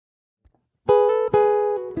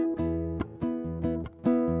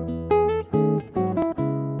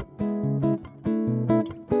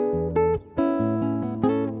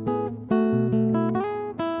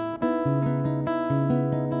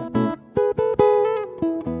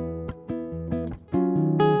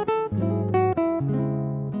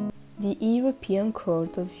European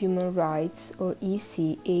Court of Human Rights, or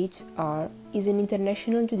E.C.H.R., is an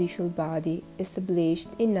international judicial body established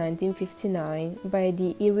in 1959 by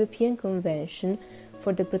the European Convention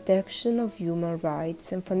for the Protection of Human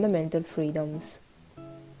Rights and Fundamental Freedoms.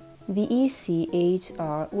 The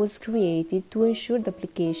E.C.H.R. was created to ensure the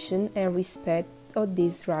application and respect of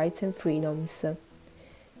these rights and freedoms.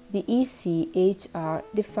 The E.C.H.R.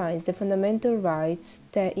 defines the fundamental rights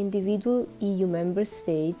that individual EU member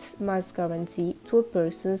states must guarantee to all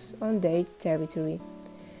persons on their territory.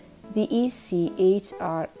 The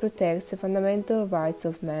E.C.H.R. protects the fundamental rights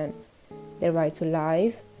of man, the right to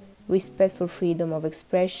life, respect for freedom of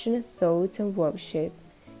expression, thought and worship.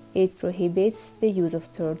 It prohibits the use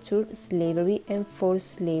of torture, slavery and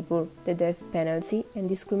forced labor, the death penalty and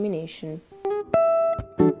discrimination.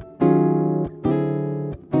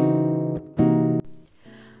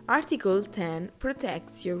 Article 10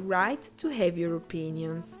 protects your right to have your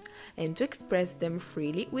opinions and to express them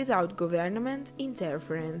freely without government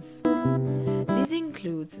interference. This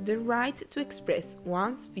includes the right to express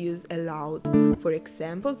one's views aloud, for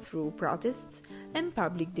example through protests and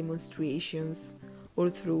public demonstrations, or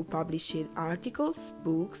through published articles,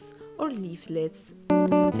 books or leaflets,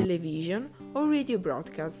 television or radio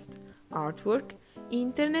broadcast, artwork,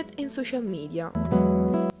 internet and social media.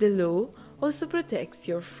 The law also protects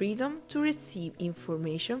your freedom to receive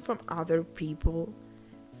information from other people,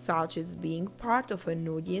 such as being part of an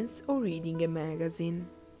audience or reading a magazine.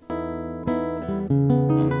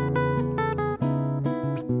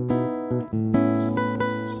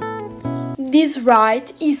 This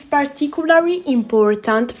right is particularly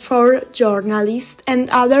important for journalists and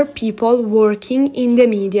other people working in the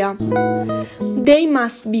media. They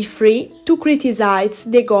must be free to criticize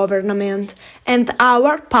the government and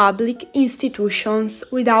our public institutions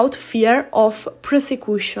without fear of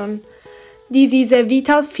prosecution. This is a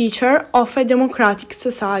vital feature of a democratic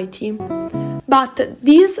society. But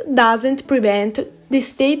this doesn't prevent the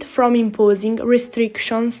state from imposing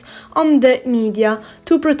restrictions on the media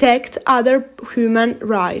to protect other human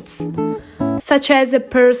rights, such as a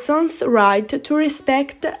person's right to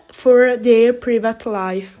respect for their private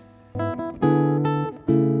life.